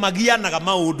ni andu magianaga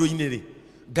maundu-ini ri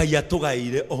Ngai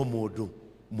atugaire o mundu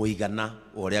muigana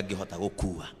uria angihota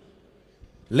gukua.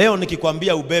 Leo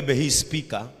nikikwambia ubebe hii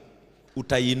speaker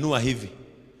utainua hivi,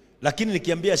 lakini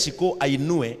nikiambia Shiko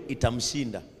ainue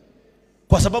itamshinda,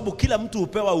 kwa sababu kila mtu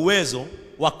hupewa uwezo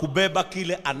wa kubeba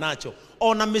kile anacho.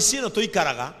 Ona micino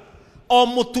tuikaraga o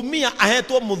mutumia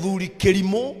ahetwo muthuri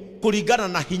kirimo kuringana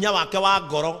na hinya wake wa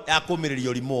ngoro ya kumiriria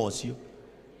urimo ucio,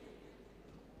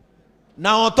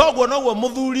 na otogwo noguo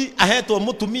muthuri ahetwo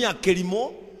mutumia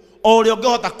kirimo orio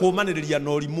ngehota kumaniriria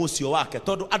na urimo ucio wake,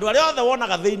 tondu andu aria othe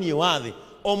wonaga thiini wa thi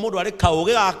o mundu ari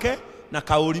kauge gake na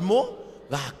kaurimo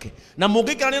gake, na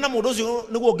mungikarania na mundu ucio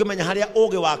niguo ngimenya haria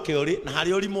uge wake uri na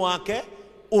haria urimo wake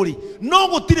uri. No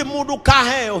gutire mundu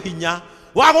kaheo hinya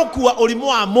wa gukua urimo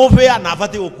wa muvea na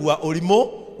abati gukua urimo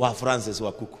wa Francis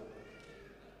wa Kuku.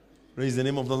 Praise the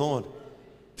name of the Lord.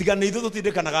 Tiga ni ithu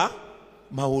tutindikanaga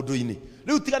maundu-ini.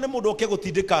 Riu tiga ni mundu oke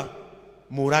gutindika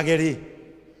murage ri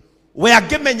we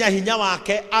angimenya hinya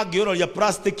wake angiuroria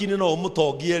plastic ni no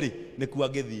umutongie ri ni ku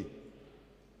angithie,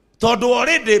 tondu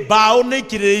already bao ni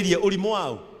ikiriririe urimo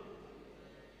wao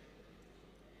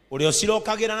uri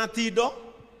ocirokagira na tindo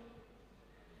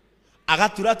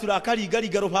agatura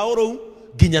akaringaringa rubao rou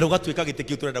nginya rugatwika giti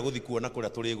kiu turenda guthi kuona kuria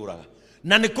turiguraga,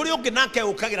 na ni kuri ungi nake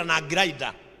ukagira na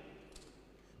grinder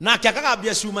nake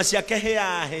akagambia cuma ciake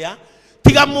hea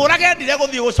tiga murage ndire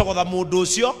guthi gucogotha mundu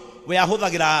ucio we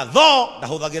ahuthagira tho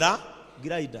ndahuthagira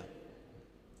grinder.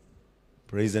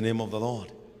 Praise the name of the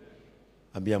Lord.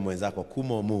 Ambia mwenzako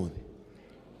kuma umuthi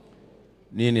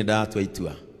nini ndatwa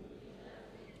itua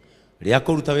ria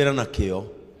kuruta wira na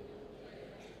kio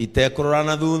itekurora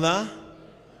na thutha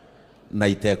na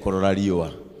itekurora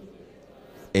riua.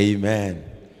 Amen.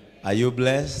 Are you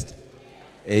blessed?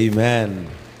 Amen.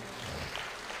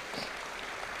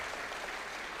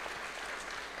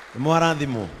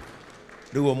 Mwarathimo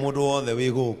riu mundu wothe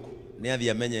wi guku ni athi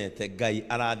amenyete Ngai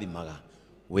arathimaga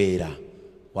wira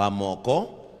wa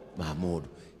moko ma mundu.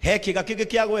 He kiga kingi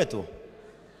kia gwetwo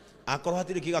akorwo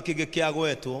hatiri kiga kingi kia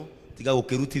gwetwo tiga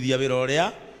gukirutithia wira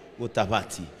uria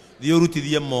gutabati thio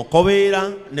rutithie moko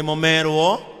wira ni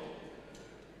momerwo.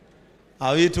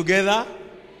 Are we together?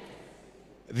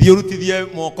 Thio rutithie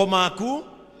moko maku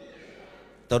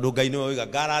tondu Ngai niwe wiga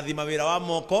ngarathima wira wa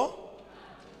moko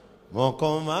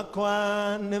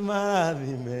makwa ni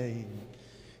marathime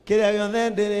kiria giothe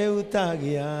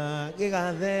ndirutagia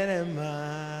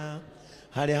gigatherema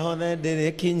haria hothe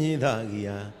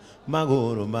ndirikinyithagia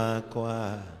maguru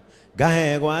makwa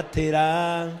ngahe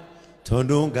gwatira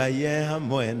tondu Ngai e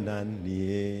hamwe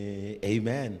nanie.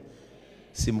 Amen.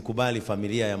 Simkubali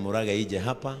familia ya Murage ije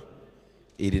hapa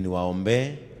ili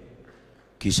niwaombe,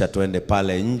 kisha tuende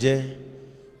pale nje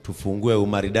tufungue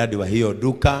umaridadi wa hiyo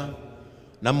duka,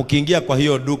 na mkiingia kwa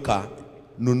hiyo duka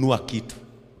nunua kitu.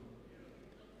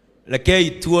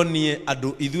 Lekei tuonie adu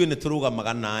ithuĩ ni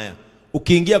turugamaga naya.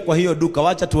 Ukiingia kwa hiyo duka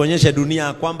wacha tuonyeshe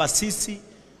dunia kwamba sisi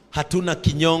hatuna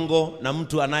kinyongo na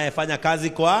mtu anayefanya kazi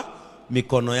kwa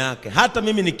mikono yake. Hata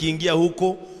mimi nikiingia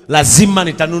huko lazima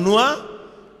nitanunua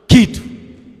kitu.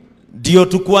 Ndio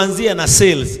tukuanzia na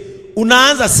sales.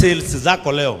 Unaanza sales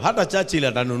zako leo. Hata Churchill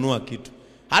atanunua kitu,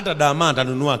 hata Dama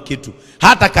atanunua kitu,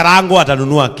 hata Karango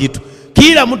atanunua kitu.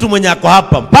 Kila mtu mwenye ako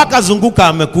hapa mpaka Zunguka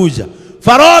amekuja,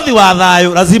 farodhi wa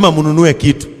Thayo lazima mununue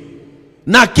kitu.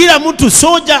 Na kila mtu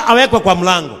soja awekwe kwa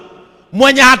mlango.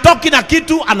 Mwenye hatoki na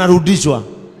kitu anarudishwa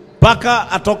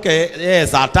mpaka atoke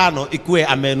saa 5 ikue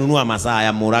amenunua masaa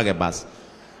ya Murage basi.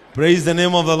 Praise the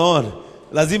name of the Lord.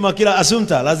 Lazima kila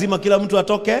asumta, lazima kila mtu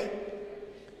atoke.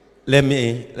 Let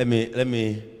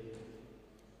me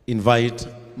invite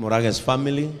Murage's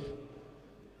family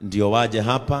ndio waje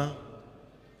hapa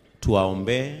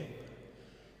tuwaombe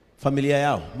familia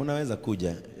yao. Mnaweza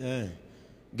kuja.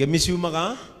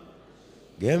 Gemishumaga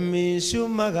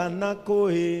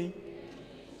nakoi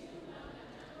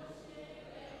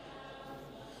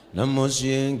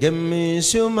namoshi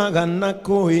gemishumaga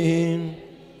nakoi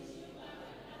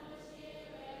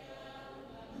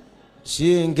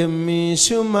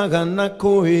gemishumaga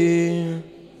nakoi.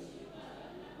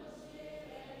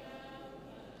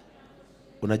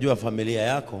 Unajua familia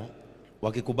yako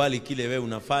wakikubali kile wewe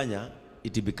unafanya,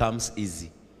 it becomes easy.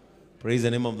 Praise the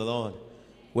name of the Lord.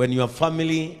 When your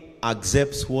family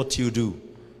accepts what you do,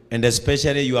 and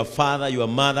especially your father, your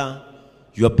mother,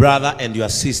 your brother and your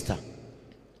sister,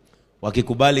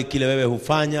 wakikubali kile wewe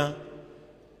hufanya,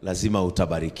 lazima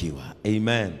utabarikiwa.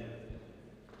 Amen.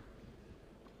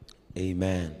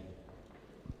 Amen.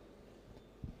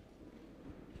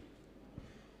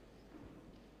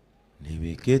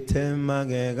 Nibikite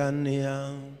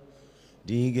magegania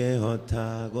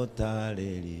digehota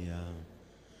gotaleria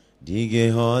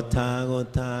digehota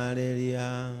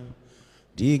gotaleria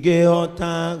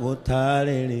digehota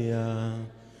gotaleria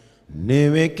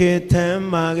nibikite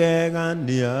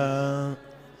magegania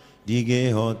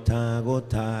digehota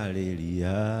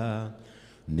gotaleria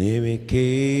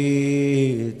nibikite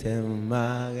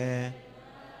mage.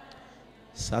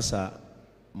 Sasa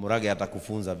Murage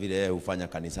atakufunza vile yeye hufanya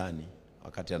kanisani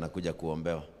wakati anakuja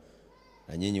kuombewa.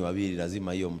 Na nyinyi wawili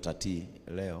lazima hiyo mtatii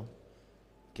leo.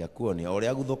 Kiakuo ni ole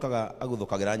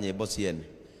aguthokagira nyimbo ciene.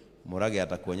 Murage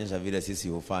atakuonyesha vile sisi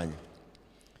hufanya.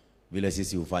 Vile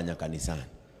sisi hufanya kanisani.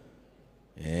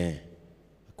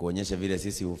 Kuonyesha vile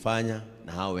sisi hufanya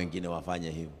na hao wengine wafanye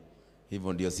hivyo.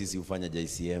 Hivyo ndio sisi hufanya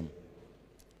JCM.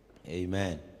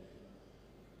 Amen.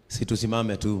 Si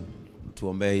tusimame tu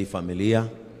tuombee hii familia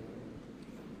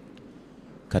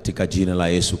katika jina la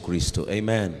Yesu Kristo.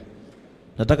 Amen.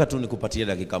 Nataka tu nikupatie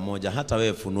dakika moja, hata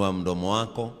wewe funua mdomo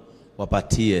wako,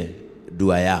 wapatie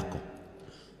dua yako.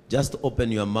 Just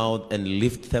open your mouth and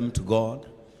lift them to God.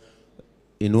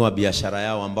 Inua biashara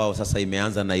yao ambao sasa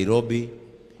imeanza Nairobi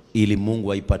ili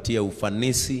Mungu aipatie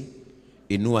ufanisi.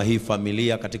 Inua hii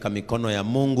familia katika mikono ya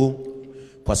Mungu,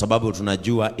 kwa sababu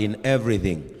tunajua in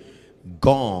everything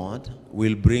God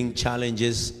will bring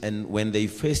challenges, and when they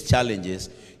face challenges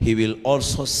He will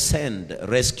also send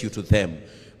rescue to them.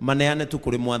 Maneane tu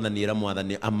kuri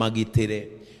mwathani amagitire,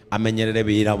 amenyerere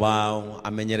wira wao,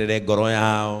 amenyerere ngoro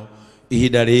yao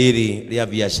ihinda riri ria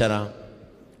biashara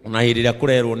na hiri ria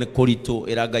kurerwo ni kuritu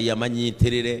Ngai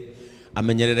amanyitirire,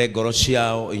 amenyerere ngoro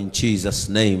ciao in Jesus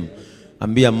name.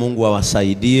 Ambia Mungu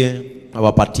awasaidie,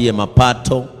 awapatie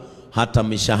mapato, hata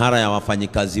mishahara ya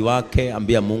wafanyikazi wake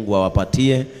ambia Mungu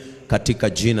awapatie katika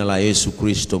jina la Yesu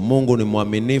Kristo. Mungu ni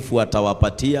mwaminifu,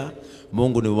 atawapatia.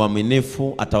 Mungu ni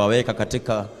mwaminifu, atawaweka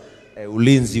katika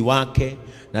ulinzi wake,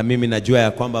 na mimi najua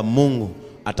ya kwamba Mungu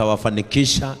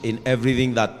atawafanikisha in everything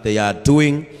that they are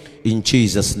doing in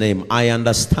Jesus name. I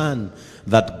understand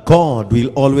that God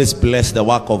will always bless the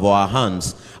work of our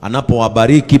hands.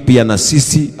 Anapowabariki pia na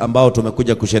sisi ambao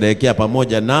tumekuja kusherehekea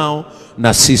pamoja nao,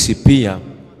 na sisi pia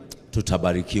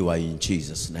tutabarikiwa in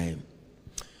Jesus name.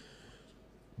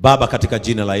 Baba, katika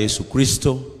jina la Yesu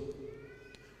Kristo,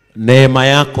 neema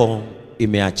yako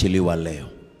imeachiliwa leo.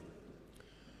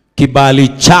 Kibali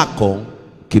chako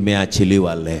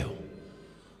kimeachiliwa leo.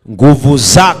 Nguvu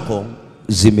zako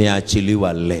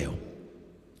zimeachiliwa leo.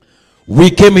 We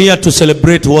came here to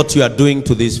celebrate what you are doing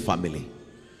to this family.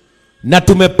 Na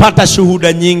tumepata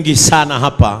shuhuda nyingi sana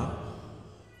hapa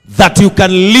that you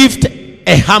can lift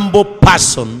a humble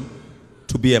person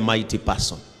to be a mighty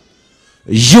person.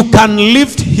 You can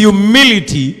lift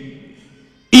humility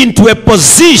into a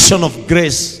position of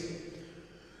grace.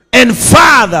 And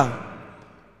Father,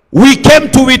 we came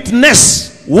to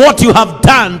witness what you have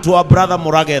done to our brother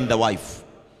Murage and the wife.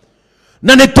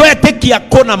 Na nitwetekia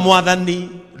kona mwathani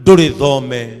nduri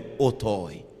thome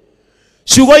utoi.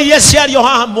 Ciugo iria ciario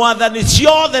haha mwathani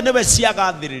ciothe niwe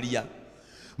ciagathiriria.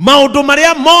 Maundu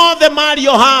maria mothe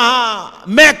mario haha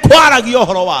mekwaragia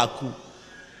uhoro waku.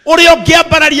 Uri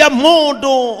ungiambararia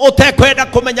mundu utekwenda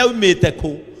kumenya umite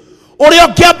ku. Uri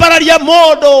ungiambararia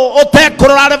mundu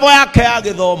utekurora revo yake ya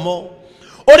githomo.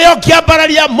 Uri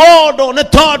ungiambararia mundu ni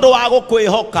tondu wa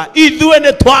gukwihoka. Ithue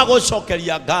ni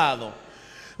twagucokeria ngatho.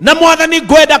 Na mwathani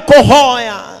ngwenda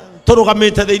kuhoya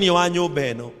turugamite thiini wa nyumba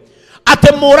eno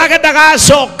ate Murage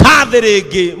ndagacoka thi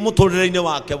ringi muturire-ini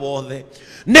wake wothe.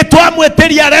 Ni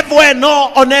twamwitiria revo eno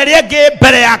ona ria ngi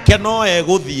mbere yake no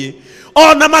eguthie.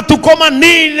 Ona matuko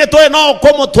manini twe no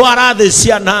kumutwara thi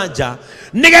cia nanja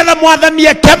nigetha mwathani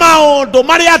eke maundu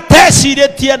maria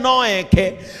ateciritie no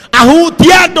eke,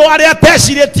 ahutie andu aria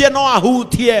ateciritie no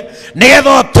ahutie,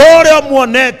 nigetha utore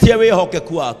omuonetie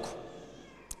wihokeku waku.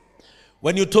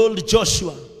 When you told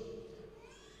Joshua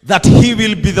that he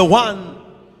will be the one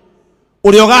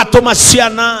uria ugatuma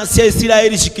ciana cia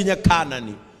Israeli cikinye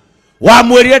Kanani,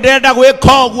 wamwirire ndenda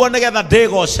gwika uguo nigetha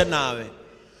ndigoce nawe.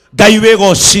 Ngai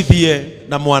wigocithie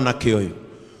na mwanake uyu,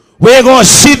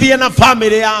 wigocithie na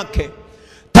family yake.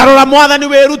 Tarora mwathani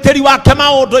wirutiri wake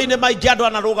maundu-ini maingi andu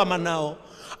anarugama nao,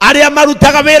 aria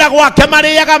marutaga wira gwake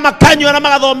mariaga makanywa na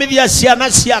magathomithia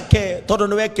ciana ciake tondu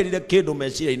ni wekirire kindu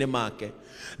meciria-ini make.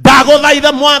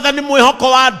 Ndaguthaitha mwathani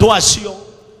mwihoko wa andu acio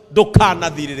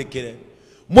ndukanathirikire,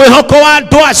 mwihoko wa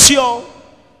andu acio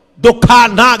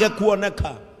ndukanage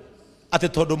kuoneka ati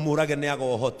tondu Murage ni aga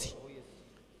uhoti.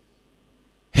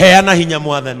 Heana hinya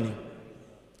mwathani,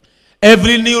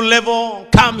 Every new level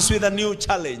comes with a new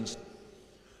challenge.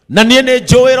 Na niĩ nĩ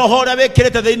njũĩ roho ũrĩa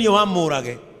wĩkĩrĩte thĩinĩ wa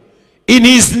Mũrage. In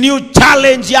his new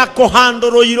challenge ya kũhandle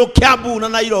Ruiru, Kiambu na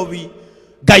Nairobi,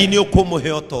 Ngai nĩ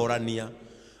ũkũmũhe ũtorania.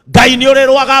 Ngai nĩ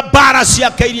ũrĩrũaga mbara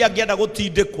ciake iria angĩenda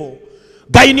gũtindĩkwo.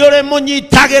 Ngai nĩ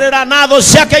ũrĩmũnyitagĩrĩra na thũ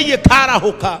ciake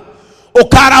igĩkarahũka.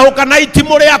 Ũkarahũka na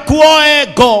itimũ rĩaku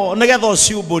oengo nĩgetha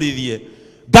ũciumbũrithie.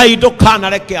 Ngai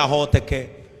ndũkanareke ahoteke.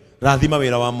 Rathima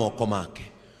wĩra wa moko make.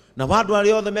 Na vandu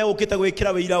arĩa othe megũkĩte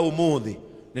gwĩkĩra wĩira ũmũthĩ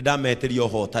nĩ ndameteria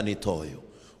ũhotani ta ũyũ.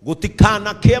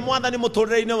 Gũtikana ke mwathani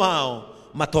mũtũrĩre-inĩ wao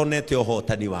matonete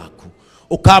ũhotani waku.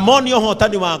 Ũkamonia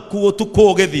ũhotani waku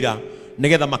ũtukũ ũgĩthira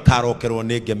nĩgetha makarokerwo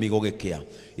nĩ ngemi gũgĩkĩa.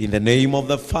 In the name of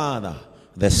the Father,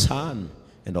 the Son,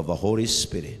 and of the Holy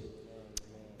Spirit.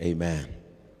 Amen.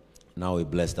 Now we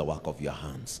bless the work of your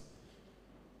hands.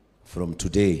 From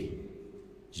today,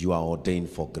 you are ordained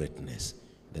for greatness.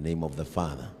 In the name of the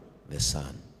Father, the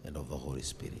Son, and of the Holy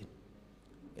Spirit.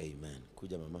 Amen.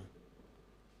 Kuja mama.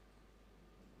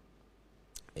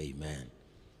 Amen.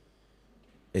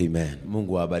 Amen.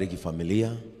 Mungu awabariki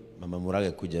familia. Mama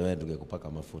Murage kuja wewe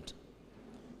tungekupaka mafuta.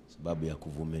 Sababu ya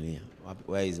kuvumilia.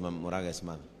 Where is Mama Murage's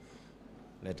mother?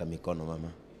 Leta mikono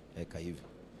mama. Eka hivi.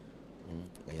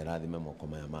 Yaradhi memo kwa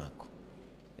maya mako.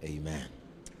 Amen.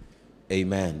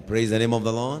 Amen. Praise the name of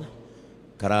the Lord.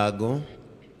 Karago.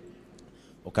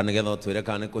 Ukanigetha twire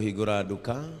kane kuhingura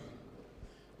duka.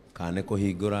 Kane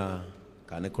kuhingura,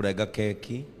 kane kurenga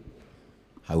keki.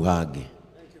 Hau hangi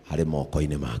hari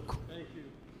moko-ini maku.